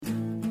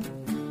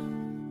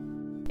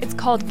It's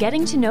called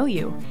Getting to Know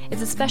You.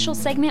 It's a special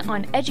segment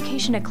on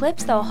Education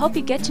Eclipse that will help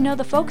you get to know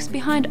the folks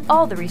behind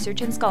all the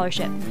research and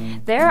scholarship.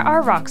 There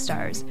are rock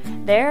stars.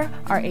 There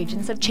are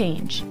agents of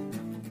change.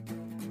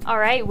 All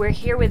right, we're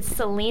here with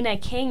Salina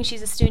King.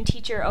 She's a student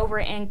teacher over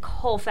in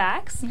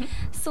Colfax.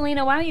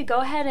 Salina, why don't you go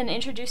ahead and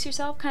introduce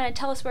yourself, kind of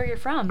tell us where you're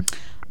from.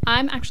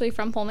 I'm actually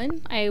from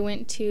Pullman. I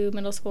went to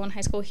middle school and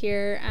high school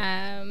here.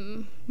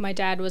 My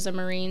dad was a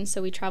Marine,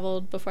 so we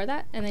traveled before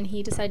that, and then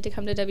he decided to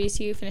come to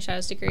WSU, finish out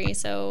his degree,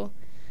 so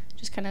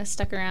just kind of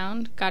stuck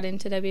around, got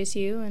into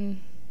WSU,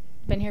 and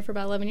been here for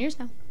about 11 years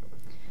now.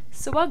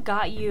 So what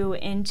got you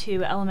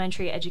into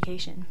elementary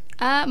education?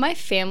 My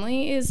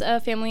family is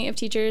a family of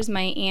teachers.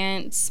 My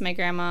aunts, my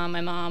grandma,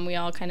 my mom, we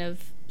all kind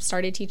of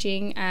started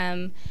teaching.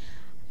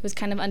 Was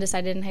kind of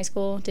undecided in high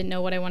school, didn't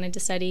know what I wanted to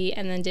study,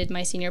 and then did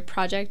my senior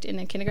project in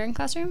a kindergarten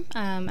classroom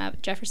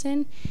at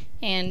Jefferson,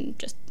 and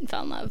just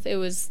fell in love. It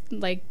was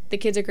like, the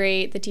kids are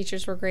great, the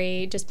teachers were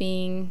great, just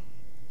being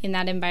in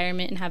that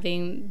environment and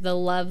having the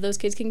love those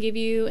kids can give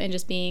you and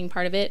just being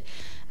part of it,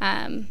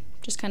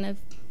 just kind of,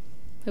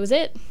 it was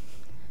it.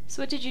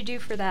 So what did you do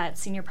for that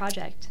senior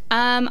project?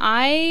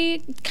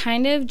 I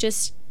kind of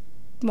just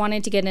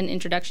wanted to get an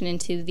introduction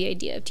into the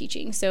idea of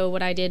teaching. So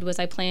what I did was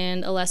I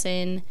planned a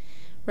lesson,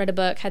 read a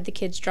book, had the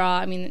kids draw.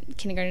 I mean,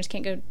 kindergartners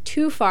can't go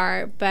too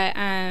far, but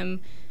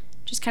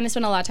just kind of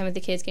spent a lot of time with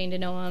the kids, getting to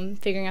know them,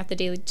 figuring out the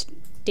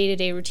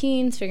day-to-day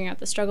routines, figuring out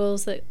the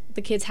struggles that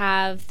the kids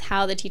have,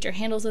 how the teacher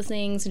handles those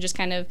things, and just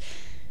kind of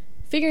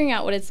figuring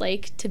out what it's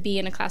like to be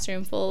in a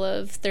classroom full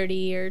of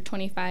 30 or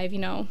 25,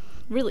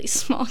 really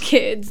small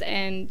kids,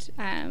 and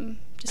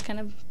just kind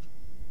of,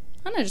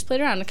 I don't know, just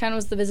played around. It kind of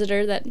was the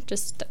visitor that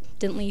just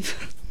didn't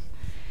leave.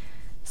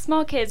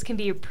 Small kids can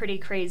be pretty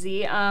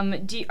crazy.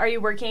 Are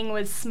you working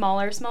with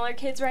smaller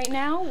kids right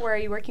now? Where are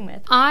you working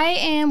with? I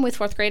am with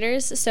fourth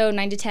graders, so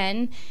 9 to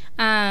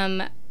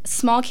 10.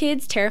 Small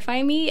kids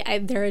terrify me.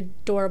 They're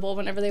adorable.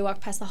 Whenever they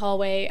walk past the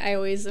hallway, I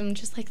always am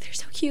just like, they're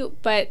so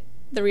cute. But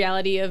the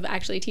reality of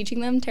actually teaching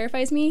them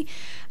terrifies me.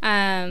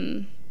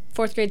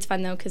 Fourth grade's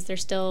fun, though, because they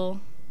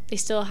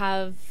still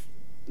have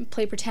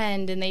play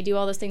pretend, and they do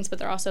all those things, but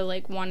they're also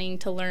like wanting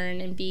to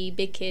learn and be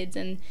big kids,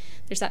 and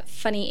there's that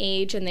funny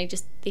age, and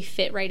they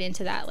fit right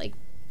into that like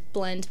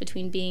blend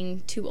between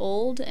being too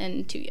old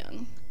and too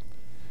young.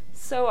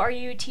 So are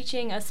you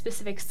teaching a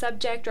specific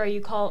subject, or are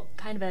you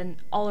kind of an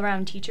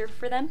all-around teacher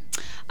for them?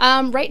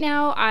 Right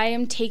now I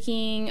am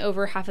taking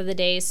over half of the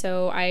day,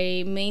 so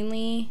I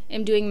mainly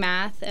am doing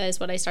math as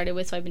what I started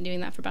with, so I've been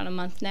doing that for about a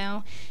month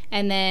now,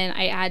 and then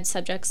I add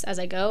subjects as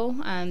I go.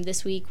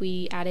 This week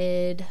we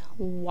added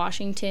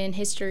Washington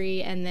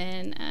history and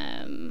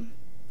then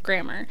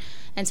grammar,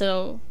 and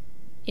so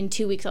in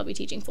 2 weeks I'll be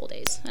teaching full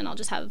days, and I'll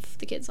just have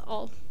the kids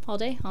all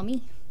day, all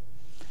me.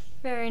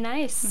 Very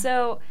nice.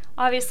 So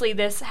obviously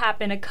this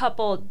happened a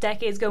couple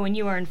decades ago when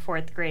you were in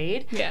fourth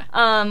grade. Yeah.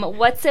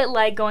 What's it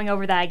like going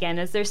over that again?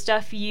 Is there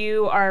stuff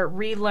you are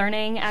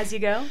relearning as you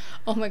go?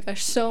 Oh my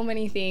gosh, so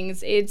many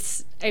things.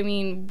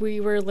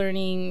 We were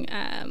learning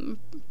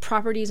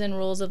properties and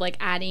rules of like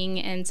adding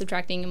and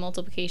subtracting and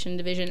multiplication and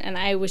division, and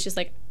I was just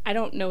like, I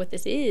don't know what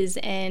this is.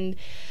 And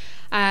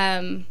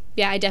I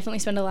definitely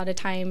spend a lot of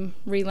time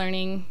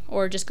relearning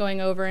or just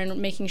going over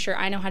and making sure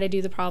I know how to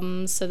do the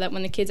problems, so that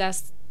when the kids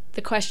ask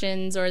the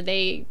questions or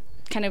they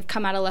kind of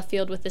come out of left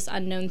field with this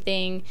unknown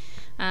thing,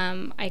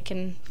 I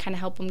can kind of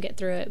help them get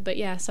through it. But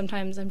yeah,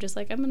 sometimes I'm just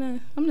like, I'm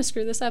gonna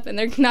screw this up, and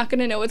they're not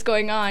gonna know what's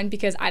going on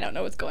because I don't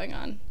know what's going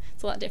on.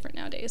 It's a lot different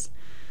nowadays.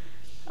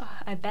 Oh,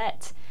 I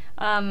bet.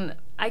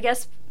 I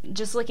guess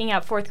just looking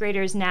at fourth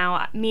graders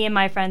now, me and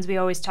my friends, we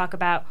always talk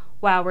about,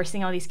 wow, we're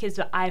seeing all these kids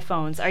with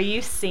iPhones. Are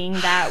you seeing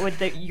that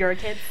with your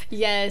kids?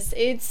 Yes,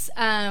 it's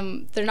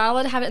they're not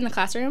allowed to have it in the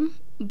classroom,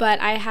 but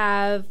I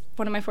have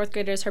one of my fourth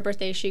graders, her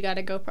birthday, she got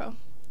a GoPro.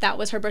 That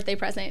was her birthday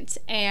present,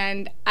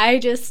 and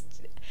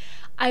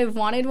I've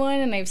wanted one,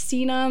 and I've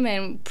seen them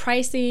and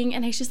pricing,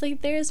 and I was just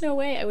like, there's no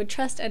way I would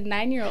trust a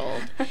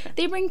 9-year-old.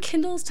 They bring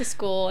Kindles to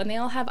school, and they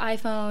all have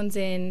iPhones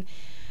and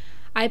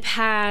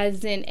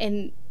iPads,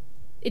 and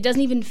it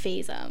doesn't even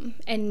faze them.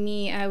 And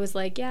me, I was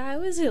like, yeah, I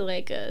was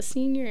like a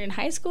senior in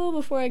high school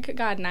before I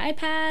got an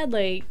iPad,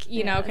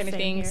 kind of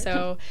thing. Here.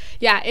 So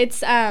yeah, it's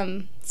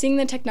seeing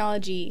the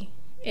technology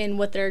and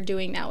what they're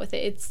doing now with it.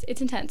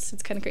 It's intense.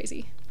 It's kind of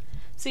crazy.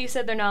 So you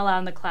said they're not allowed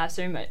in the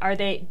classroom.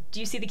 Do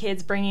you see the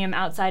kids bringing them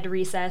outside to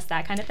recess,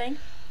 that kind of thing?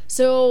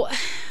 So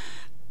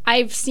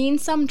I've seen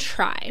some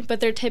try,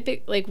 but they're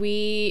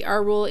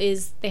our rule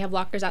is they have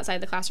lockers outside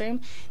the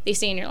classroom. They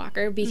stay in your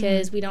locker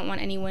because we don't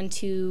want anyone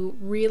to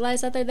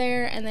realize that they're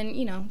there, and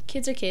then,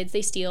 kids are kids,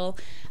 they steal.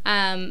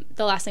 The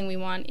last thing we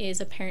want is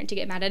a parent to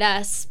get mad at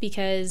us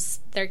because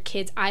their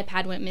kid's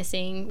iPad went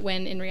missing,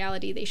 when in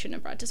reality they shouldn't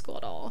have brought it to school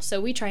at all. So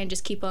we try and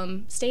just keep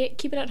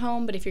it at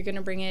home, but if you're going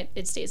to bring it,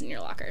 it stays in your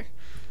locker.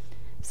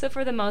 So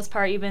for the most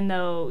part, even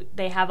though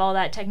they have all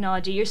that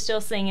technology, you're still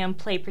seeing them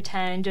play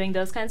pretend, doing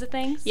those kinds of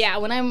things? Yeah,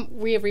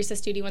 we have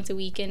recess duty once a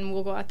week, and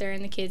we'll go out there,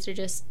 and the kids are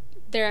just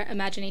their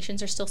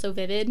imaginations are still so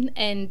vivid,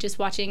 and just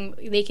watching,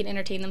 they can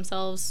entertain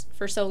themselves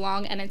for so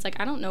long, and it's like,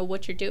 I don't know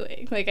what you're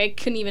doing. Like, I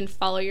couldn't even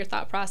follow your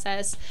thought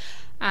process.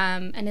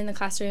 And in the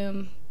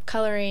classroom,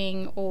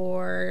 coloring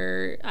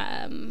or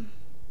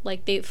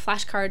like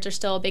flashcards are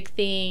still a big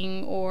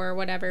thing or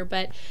whatever,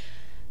 but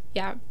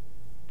yeah,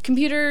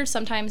 computer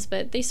sometimes,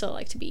 but they still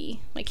like to be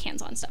like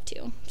hands-on stuff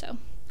too. So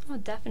oh,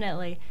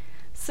 definitely.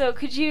 So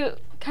could you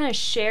kind of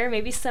share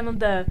maybe some of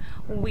the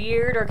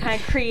weird or kind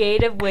of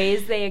creative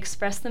ways they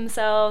express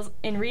themselves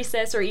in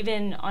recess or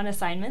even on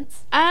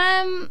assignments?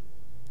 I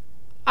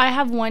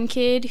have one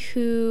kid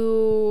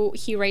who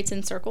he writes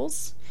in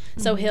circles.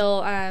 So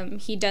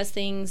he does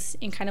things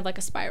in kind of like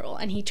a spiral,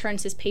 and he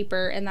turns his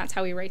paper, and that's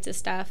how he writes his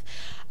stuff.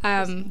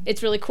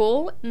 It's really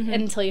cool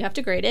until you have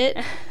to grade it,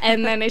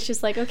 and then it's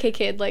just like, okay,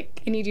 kid,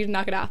 like, I need you to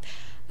knock it off.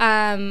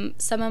 One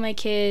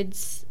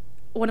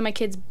of my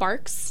kids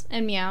barks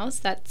and meows.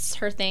 That's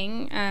her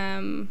thing.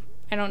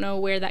 I don't know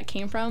where that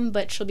came from,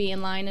 but she'll be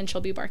in line and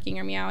she'll be barking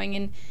or meowing,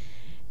 and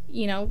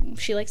you know,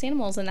 she likes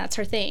animals, and that's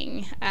her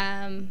thing.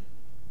 I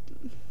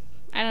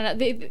don't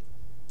know.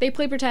 They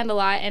play pretend a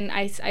lot, and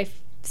I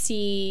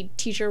see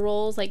teacher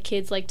roles, like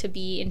kids like to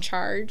be in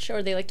charge,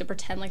 or they like to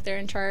pretend like they're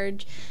in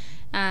charge.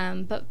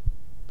 But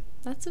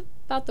that's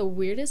about the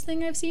weirdest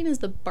thing I've seen, is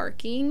the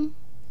barking.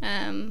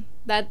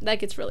 That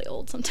gets really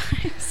old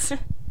sometimes.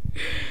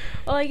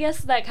 Well, I guess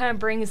that kind of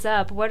brings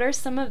up, what are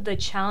some of the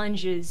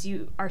challenges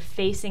you are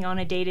facing on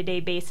a day-to-day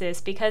basis?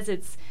 Because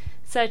it's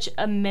such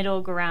a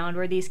middle ground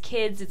where these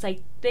kids, it's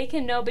like they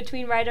can know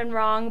between right and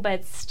wrong, but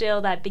it's still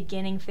that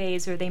beginning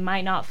phase where they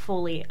might not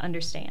fully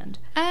understand.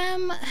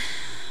 I'm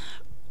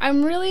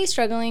really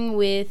struggling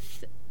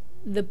with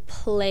the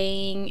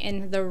playing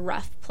and the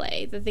rough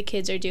play that the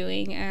kids are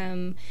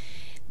doing.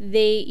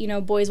 They, you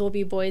know, boys will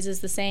be boys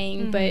is the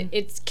saying, but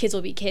it's kids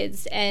will be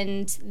kids,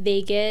 and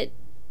they get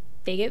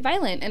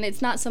violent, and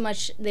it's not so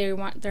much they're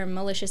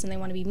malicious and they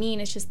want to be mean.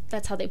 It's just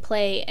that's how they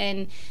play,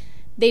 and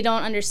they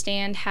don't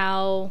understand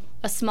how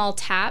a small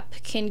tap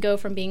can go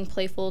from being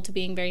playful to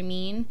being very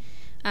mean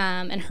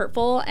and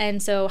hurtful.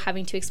 And so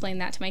having to explain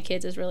that to my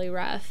kids is really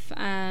rough.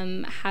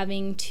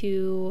 Having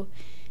to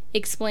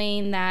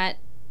explain that,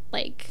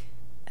 like,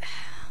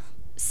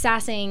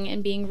 sassing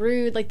and being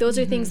rude, like, those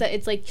are things that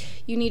it's like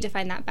you need to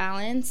find that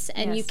balance,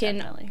 and yes,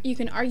 you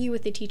can argue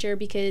with the teacher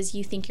because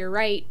you think you're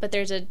right, but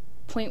there's a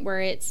point where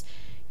it's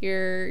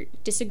you're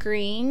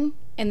disagreeing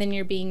and then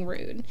you're being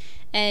rude.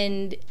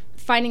 And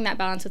finding that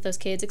balance with those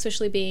kids,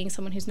 especially being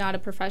someone who's not a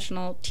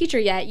professional teacher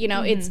yet, you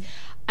know, it's,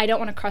 I don't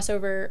want to cross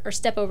over or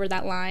step over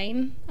that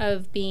line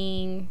of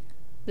being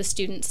the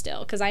student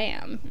still, because I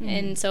am.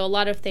 And so a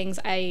lot of things,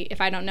 if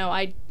I don't know,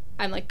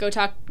 I'm like, go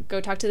talk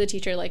to the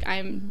teacher. Like,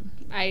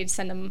 I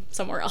send them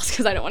somewhere else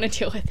because I don't want to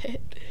deal with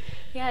it.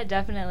 Yeah,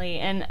 definitely.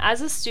 And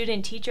as a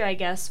student teacher, I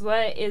guess,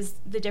 what is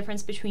the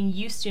difference between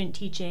you student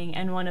teaching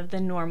and one of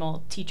the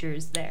normal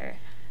teachers there?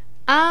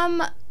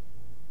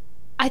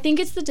 I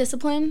think it's the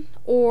discipline,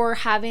 or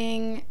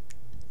having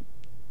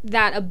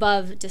that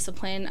above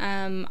discipline.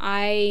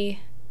 I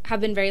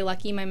have been very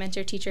lucky. My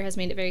mentor teacher has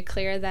made it very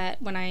clear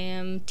that when I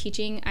am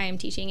teaching,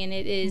 and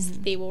it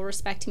is, they will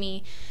respect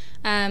me.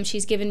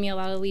 She's given me a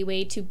lot of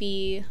leeway to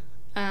be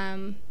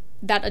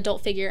that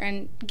adult figure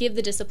and give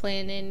the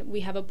discipline, and we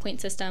have a point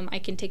system. I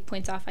can take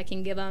points off, I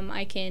can give them,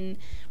 I can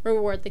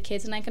reward the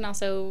kids, and I can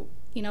also,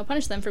 you know,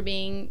 punish them for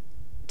being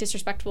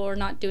disrespectful or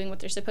not doing what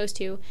they're supposed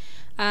to.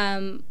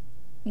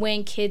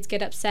 When kids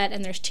get upset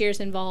and there's tears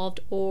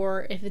involved,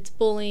 or if it's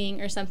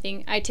bullying or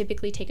something, I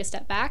typically take a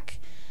step back.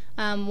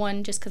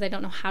 One, just because I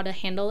don't know how to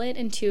handle it,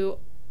 and two,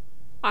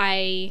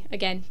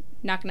 again,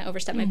 not going to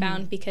overstep my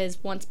bound,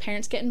 because once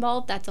parents get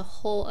involved, that's a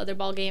whole other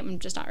ballgame I'm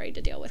just not ready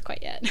to deal with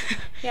quite yet.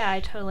 Yeah, I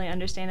totally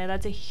understand it.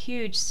 That's a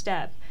huge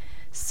step.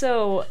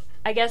 So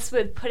I guess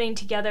with putting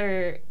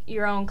together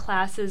your own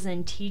classes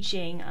and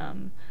teaching,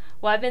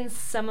 what have been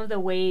some of the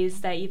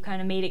ways that you've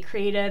kind of made it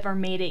creative or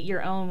made it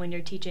your own when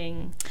you're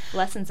teaching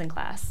lessons in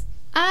class?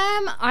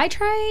 I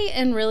try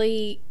and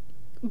really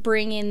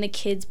bring in the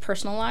kids'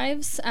 personal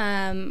lives.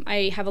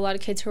 I have a lot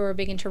of kids who are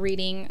big into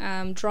reading,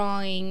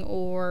 drawing,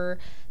 or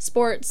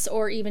sports,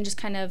 or even just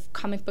kind of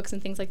comic books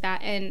and things like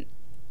that. And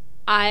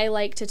I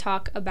like to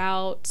talk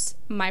about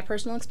my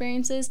personal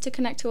experiences to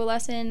connect to a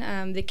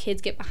lesson. The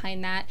kids get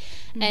behind that,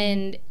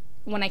 and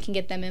when I can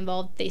get them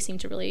involved, they seem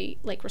to really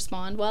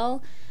respond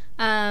well.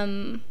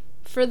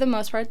 For the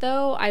most part,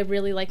 though, I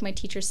really like my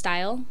teacher's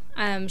style.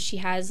 She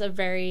has a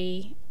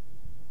very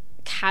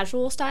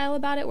casual style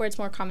about it, where it's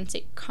more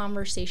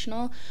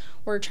conversational.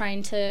 We're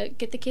trying to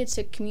get the kids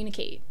to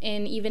communicate,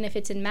 and even if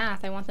it's in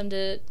math, I want them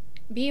to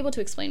be able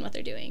to explain what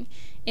they're doing,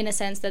 in a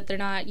sense that they're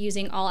not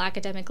using all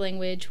academic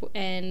language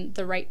and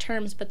the right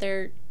terms, but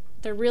they're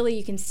really,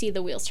 you can see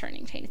the wheels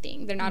turning kind of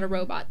thing. They're not a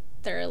robot.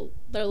 They're a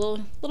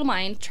little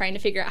mind trying to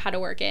figure out how to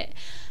work it.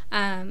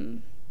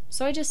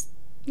 So I just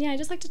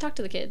like to talk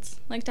to the kids,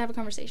 like to have a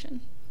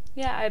conversation.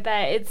 Yeah, I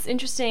bet. It's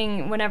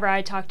interesting whenever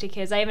I talk to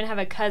kids. I even have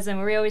a cousin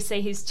where we always say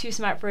he's too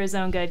smart for his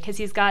own good because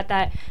he's got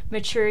that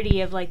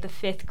maturity of like the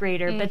fifth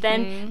grader. Mm-hmm. But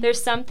then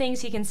there's some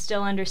things he can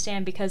still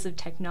understand because of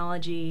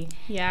technology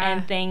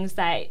and things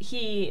that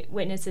he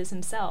witnesses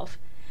himself.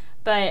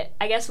 But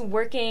I guess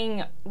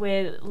working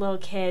with little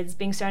kids,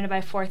 being surrounded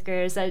by fourth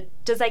graders,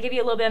 does that give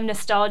you a little bit of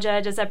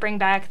nostalgia? Does that bring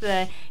back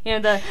the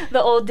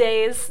old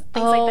days,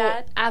 things like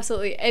that?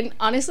 Absolutely. And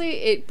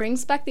honestly, it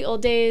brings back the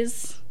old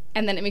days.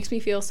 And then it makes me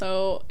feel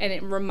and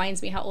it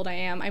reminds me how old I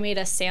am. I made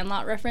a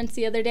Sandlot reference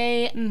the other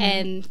day,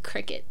 and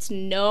crickets.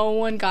 No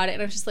one got it.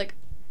 And I was just like,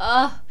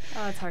 oh,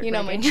 it's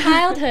heartbreaking. My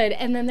childhood.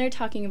 And then they're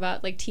talking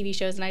about, like, TV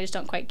shows, and I just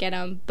don't quite get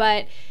them.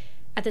 But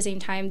at the same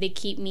time, they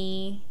keep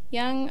me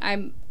young.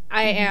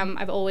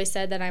 I've always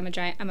said that I'm a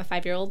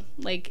 5-year-old,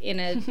 like, in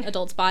an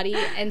adult's body.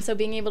 And so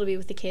being able to be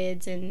with the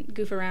kids and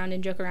goof around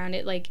and joke around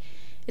it, like,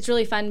 it's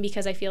really fun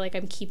because I feel like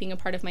I'm keeping a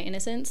part of my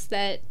innocence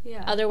that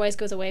otherwise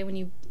goes away when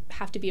you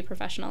have to be a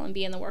professional and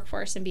be in the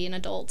workforce and be an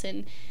adult.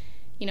 And,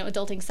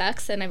 adulting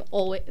sucks. And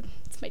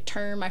it's my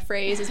term, my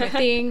phrase, is my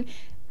thing.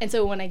 And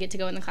so when I get to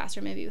go in the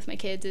classroom and be with my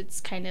kids,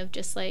 it's kind of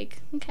just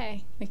like,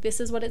 okay, like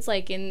this is what it's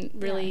like. And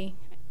really,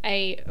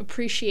 I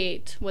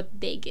appreciate what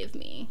they give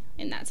me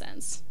in that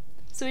sense.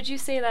 So would you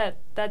say that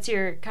that's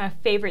your kind of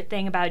favorite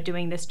thing about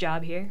doing this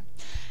job here?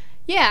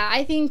 Yeah,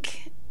 I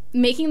think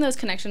making those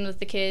connections with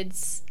the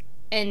kids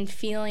and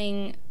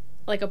feeling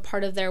like a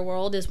part of their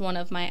world is one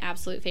of my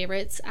absolute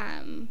favorites.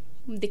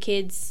 The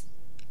kids,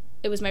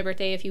 it was my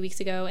birthday a few weeks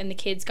ago, and the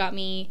kids got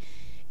me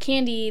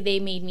candy. They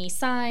made me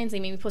signs. They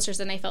made me posters,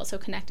 and I felt so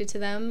connected to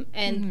them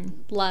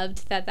and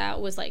loved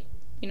that was like,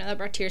 that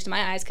brought tears to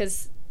my eyes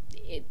because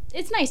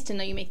it's nice to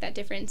know you make that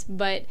difference.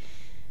 But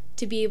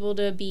to be able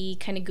to be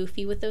kind of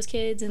goofy with those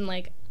kids and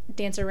like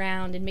dance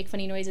around and make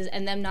funny noises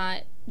and them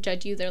not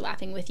judge you, they're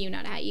laughing with you,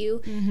 not at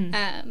you.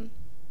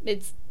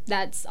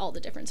 That's all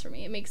the difference for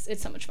me.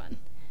 It's so much fun.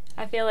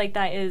 I feel like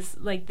that is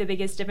like the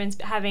biggest difference,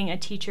 having a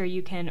teacher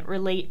you can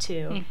relate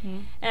to.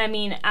 And I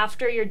mean,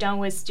 after you're done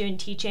with student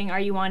teaching, are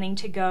you wanting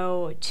to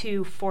go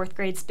to fourth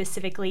grade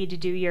specifically to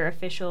do your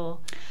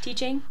official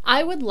teaching?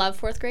 I would love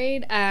fourth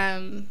grade.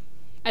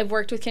 I've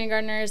worked with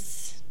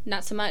kindergartners,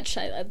 not so much.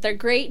 They're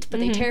great, but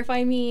they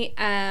terrify me.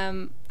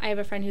 I have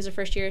a friend who's a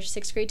first year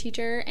sixth grade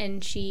teacher,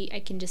 and I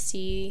can just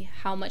see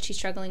how much she's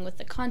struggling with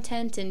the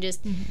content, and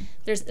just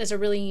there's a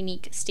really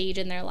unique stage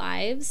in their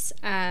lives.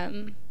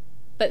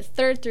 But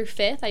third through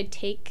fifth, I'd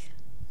take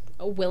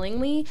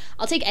willingly.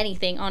 I'll take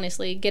anything,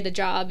 honestly, get a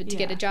job.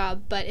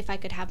 But if I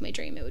could have my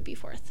dream, it would be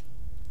fourth.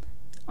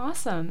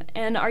 Awesome.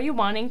 And are you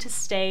wanting to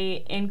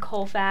stay in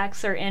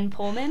Colfax or in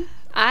Pullman?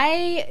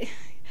 I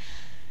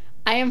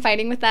am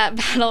fighting with that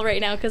battle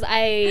right now because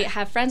I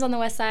have friends on the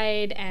west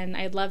side, and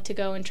I'd love to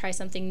go and try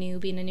something new,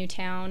 be in a new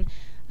town.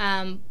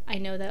 I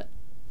know that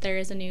there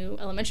is a new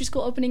elementary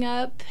school opening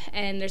up,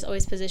 and there's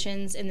always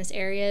positions in this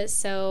area,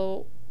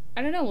 so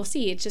I don't know, we'll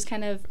see. It's just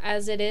kind of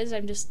as it is.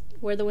 I'm just,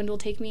 where the wind will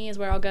take me is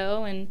where I'll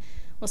go, and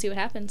we'll see what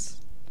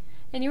happens.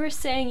 And you were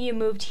saying you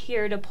moved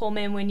here to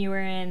Pullman when you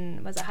were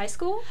in, was it high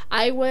school?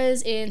 I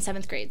was in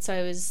 7th grade, so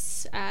I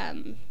was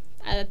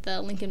at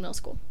the Lincoln Middle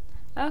School.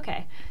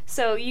 Okay.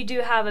 So you do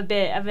have a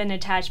bit of an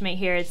attachment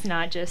here. It's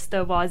not just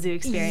the Wazoo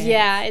experience.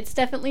 Yeah, it's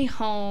definitely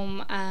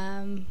home.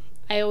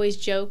 I always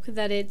joke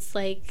that it's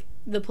like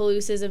the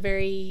Palouse is a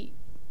very,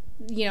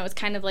 it's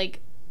kind of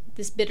like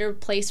this bitter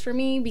place for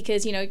me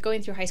because,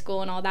 going through high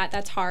school and all that,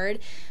 that's hard.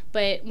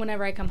 But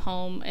whenever I come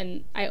home,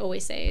 and I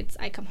always say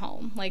I come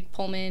home, like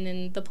Pullman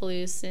and the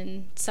Palouse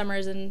and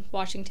summers in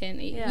Washington.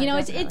 Yeah,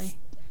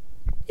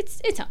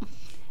 it's home.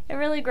 It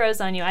really grows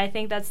on you. I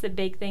think that's the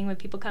big thing with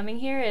people coming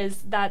here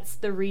is that's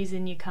the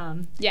reason you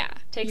come. Yeah.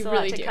 It takes a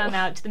lot to come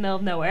out to the middle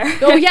of nowhere.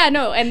 Oh, yeah,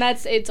 no. And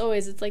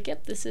it's like,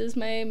 yep, this is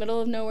my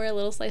middle of nowhere,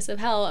 little slice of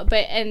hell.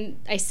 And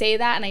I say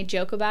that and I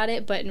joke about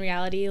it, but in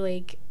reality,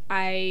 like,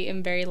 I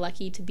am very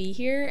lucky to be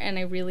here, and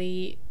I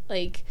really,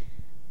 like,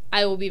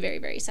 I will be very,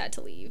 very sad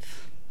to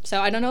leave. So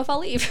I don't know if I'll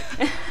leave.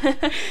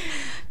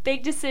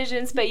 Big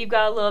decisions, but you've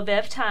got a little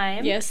bit of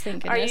time. Yes,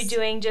 thank goodness. Are you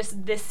doing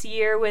just this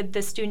year with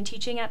the student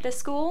teaching at this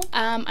school?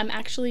 I'm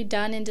actually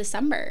done in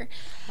December.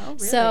 Oh, really?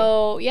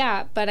 So,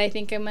 yeah, but I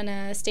think I'm going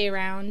to stay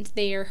around.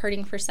 They are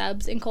hurting for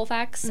subs in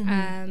Colfax,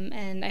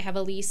 and I have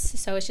a lease,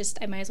 so it's just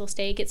I might as well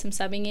stay, get some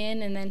subbing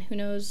in, and then who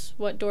knows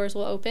what doors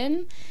will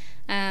open.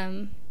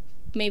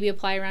 Maybe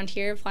apply around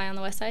here, fly on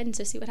the west side, and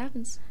just see what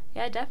happens.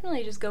 Yeah,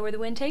 definitely. Just go where the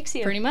wind takes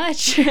you. Pretty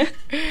much. Well,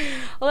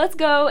 let's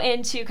go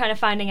into kind of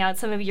finding out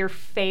some of your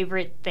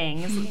favorite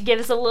things.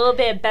 Give us a little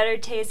bit better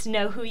taste to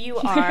know who you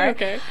are.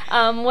 Okay.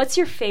 What's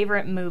your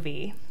favorite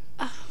movie?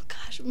 Oh,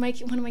 gosh. One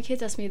of my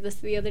kids asked me this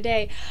the other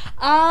day.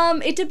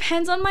 It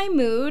depends on my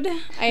mood.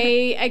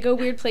 I go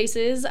weird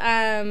places.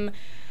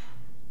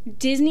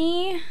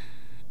 Disney,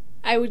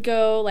 I would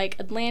go, like,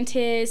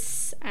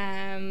 Atlantis,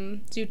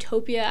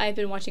 Zootopia I've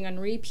been watching on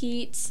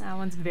repeat. That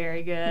one's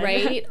very good.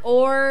 Right?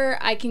 Or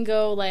I can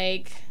go,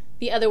 like,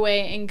 the other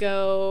way and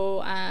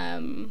go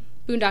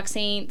Boondock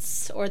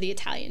Saints or The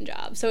Italian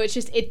Job. So it's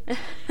just, it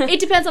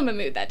depends on my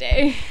mood that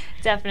day.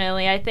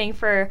 Definitely. I think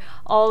for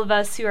all of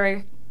us who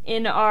are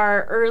in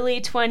our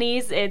early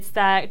 20s, it's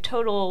that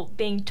total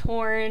being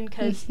torn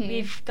because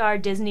we've got our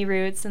Disney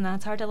roots and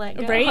that's hard to let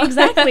go. Right,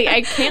 exactly.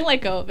 I can't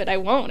let go of it. I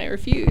won't. I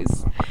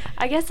refuse.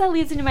 I guess that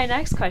leads into my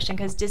next question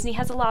because Disney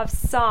has a lot of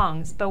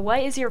songs, but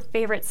what is your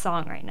favorite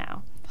song right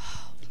now?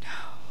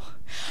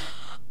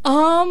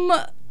 Oh,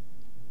 no.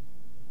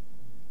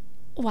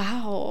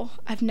 Wow.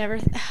 I've never...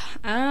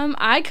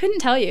 I couldn't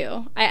tell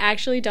you. I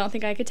actually don't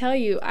think I could tell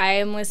you. I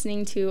am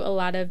listening to a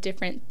lot of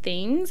different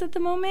things at the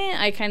moment.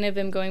 I kind of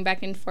am going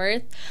back and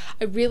forth.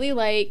 I really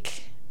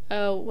like...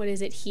 what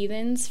is it?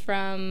 Heathens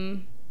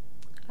from...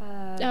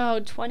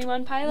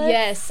 21 Pilots?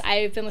 Yes,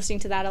 I've been listening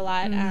to that a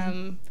lot.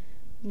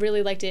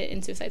 Really liked it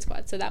in Suicide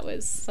Squad, so that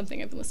was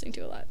something I've been listening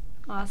to a lot.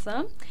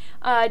 Awesome.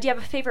 Do you have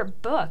a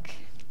favorite book?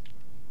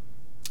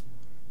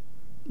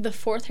 The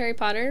fourth Harry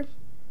Potter.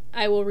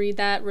 I will read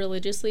that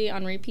religiously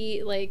on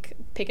repeat, like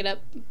pick it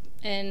up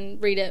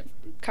and read it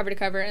cover to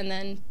cover and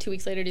then 2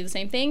 weeks later do the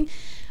same thing.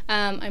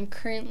 I'm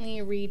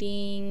currently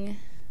reading...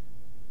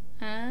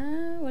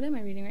 what am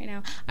I reading right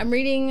now? I'm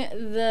reading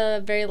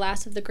the very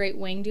last of the Great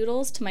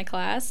Wangdoodles to my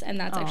class, and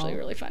that's actually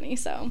really funny,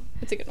 so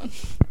it's a good one.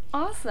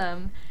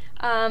 Awesome.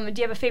 Do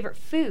you have a favorite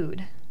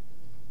food?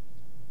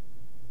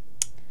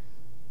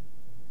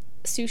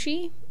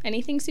 Sushi?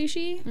 Anything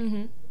sushi?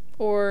 Mm-hmm.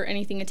 Or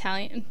anything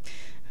Italian.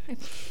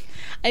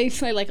 I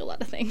like a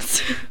lot of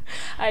things.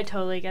 I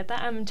totally get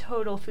that. I'm a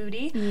total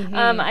foodie.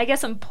 Mm-hmm. I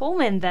guess in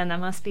Poland, then, that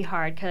must be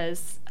hard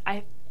because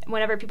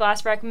whenever people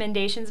ask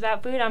recommendations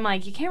about food, I'm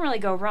like, you can't really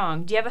go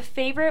wrong. Do you have a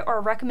favorite or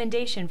a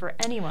recommendation for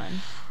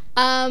anyone?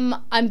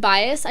 I'm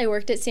biased. I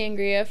worked at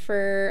Sangria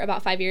for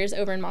about 5 years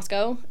over in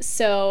Moscow.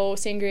 So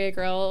Sangria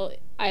Grill,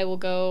 I will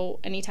go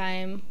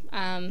anytime.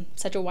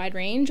 Such a wide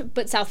range.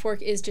 But South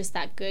Fork is just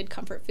that good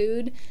comfort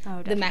food. Oh,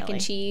 definitely. The mac and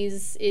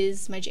cheese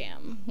is my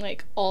jam,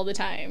 like all the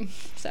time.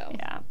 So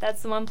yeah,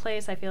 that's the one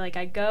place I feel like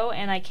I go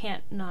and I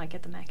can't not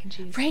get the mac and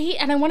cheese. Right,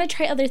 and I want to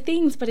try other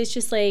things, but it's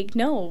just like,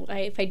 no,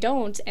 if I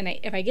don't, and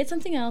if I get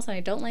something else and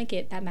I don't like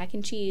it, that mac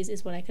and cheese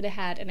is what I could have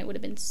had, and it would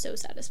have been so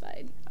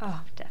satisfied.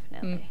 Oh,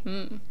 definitely.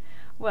 Mm-hmm.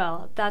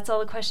 Well, that's all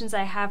the questions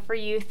I have for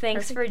you.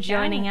 Thanks for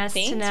joining us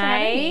Thanks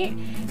tonight. for having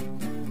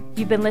me.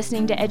 You've been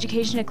listening to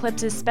Education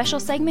Eclipse's special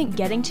segment,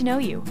 Getting to Know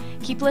You.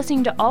 Keep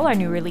listening to all our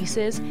new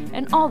releases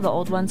and all the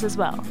old ones as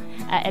well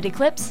at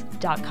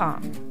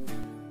edeclipse.com.